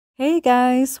Hey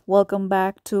guys, welcome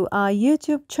back to our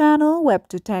YouTube channel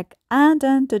WebToTech, and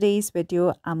in today's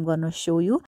video I'm going to show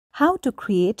you how to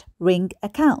create Ring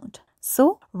account.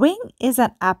 So Ring is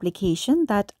an application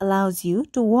that allows you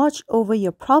to watch over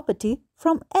your property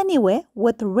from anywhere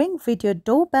with Ring video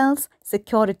doorbells,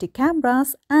 security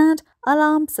cameras and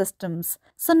alarm systems.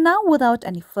 So now without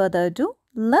any further ado,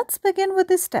 let's begin with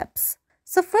the steps.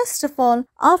 So first of all,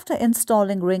 after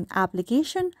installing Ring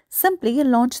application, simply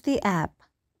launch the app.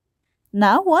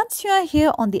 Now, once you are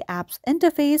here on the app's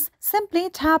interface, simply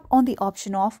tap on the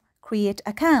option of Create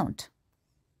Account.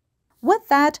 With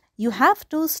that, you have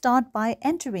to start by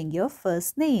entering your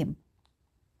first name.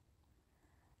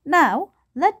 Now,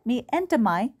 let me enter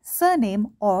my surname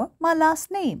or my last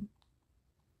name.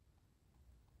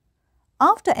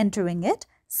 After entering it,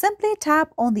 simply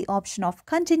tap on the option of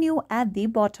Continue at the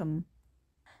bottom.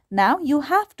 Now, you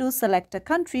have to select a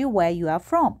country where you are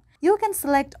from. You can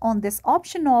select on this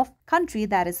option of country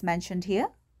that is mentioned here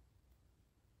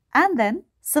and then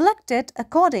select it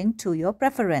according to your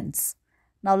preference.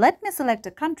 Now let me select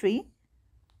a country.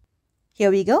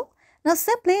 Here we go. Now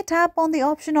simply tap on the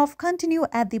option of continue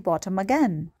at the bottom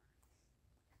again.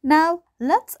 Now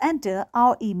let's enter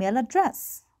our email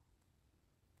address.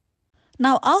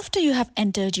 Now after you have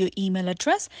entered your email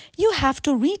address, you have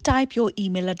to retype your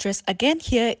email address again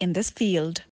here in this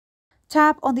field.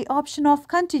 Tap on the option of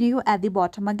continue at the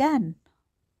bottom again.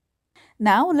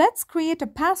 Now let's create a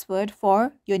password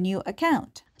for your new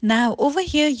account. Now over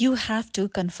here you have to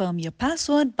confirm your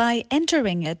password by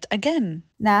entering it again.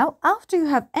 Now after you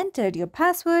have entered your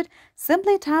password,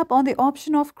 simply tap on the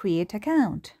option of create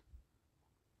account.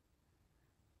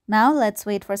 Now let's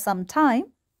wait for some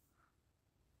time.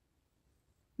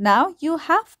 Now you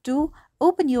have to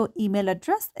open your email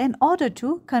address in order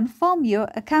to confirm your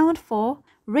account for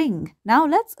Ring. Now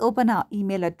let's open our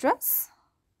email address.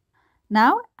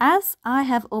 Now as I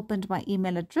have opened my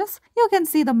email address, you can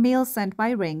see the mail sent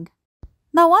by Ring.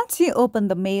 Now once you open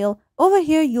the mail, over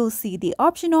here you'll see the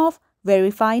option of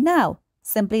Verify Now.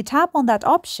 Simply tap on that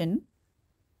option.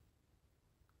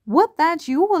 With that,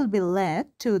 you will be led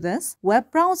to this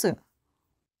web browser.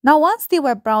 Now once the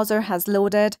web browser has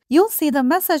loaded, you'll see the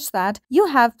message that you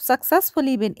have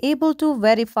successfully been able to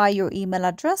verify your email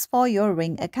address for your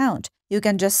Ring account. You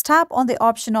can just tap on the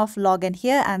option of login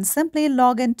here and simply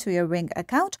log in to your Ring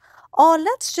account, or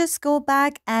let's just go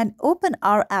back and open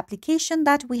our application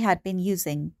that we had been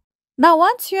using. Now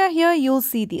once you are here, you'll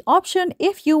see the option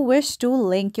if you wish to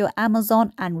link your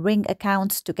Amazon and Ring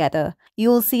accounts together.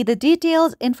 You'll see the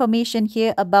detailed information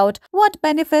here about what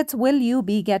benefits will you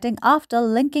be getting after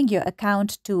linking your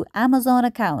account to Amazon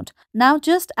account. Now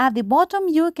just at the bottom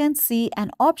you can see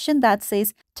an option that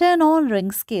says Turn on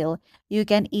Ring Scale. You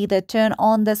can either turn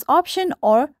on this option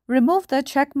or remove the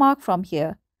check mark from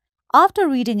here. After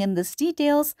reading in these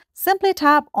details, simply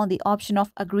tap on the option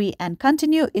of Agree and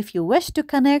Continue if you wish to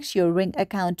connect your Ring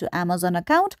account to Amazon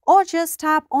account, or just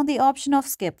tap on the option of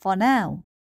Skip for now.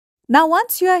 Now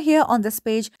once you are here on this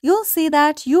page, you'll see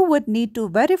that you would need to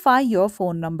verify your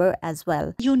phone number as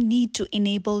well. You need to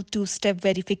enable two-step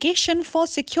verification for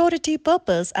security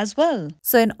purpose as well.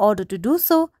 So in order to do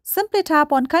so, simply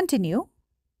tap on Continue.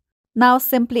 Now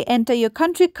simply enter your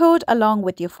country code along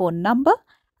with your phone number,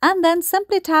 and then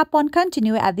simply tap on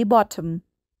Continue at the bottom.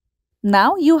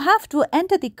 Now you have to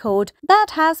enter the code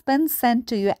that has been sent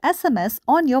to your SMS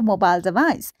on your mobile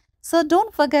device. So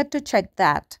don't forget to check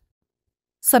that.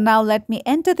 So now let me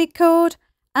enter the code,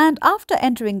 and after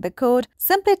entering the code,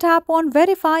 simply tap on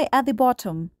Verify at the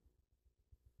bottom.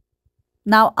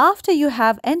 Now after you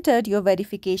have entered your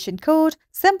verification code,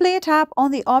 simply tap on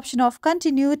the option of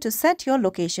Continue to set your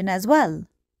location as well.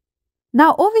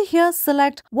 Now over here,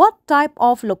 select what type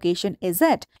of location is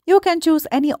it. You can choose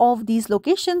any of these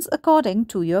locations according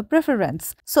to your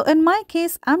preference. So in my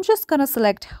case, I'm just gonna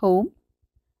select home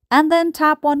and then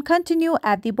tap on Continue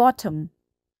at the bottom.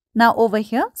 Now over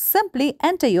here, simply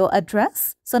enter your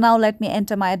address. So now let me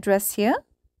enter my address here.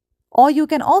 Or you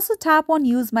can also tap on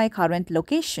Use My Current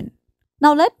Location.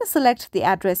 Now let me select the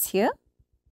address here.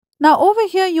 Now over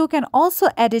here you can also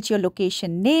edit your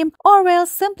location name, or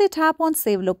else simply tap on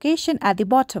Save Location at the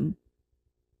bottom.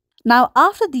 Now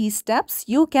after these steps,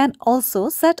 you can also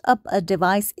set up a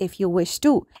device if you wish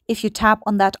to. If you tap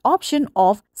on that option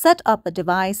of Set up a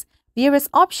device, various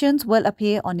options will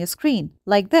appear on your screen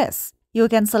like this. You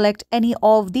can select any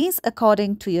of these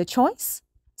according to your choice.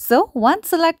 So once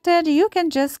selected, you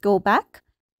can just go back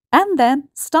and then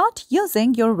start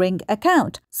using your Ring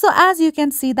account. So as you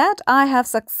can see that I have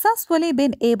successfully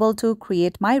been able to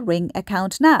create my Ring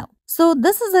account now. So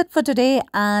this is it for today,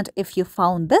 and if you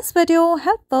found this video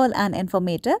helpful and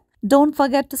informative, Don't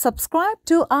forget to subscribe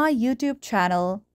to our YouTube channel.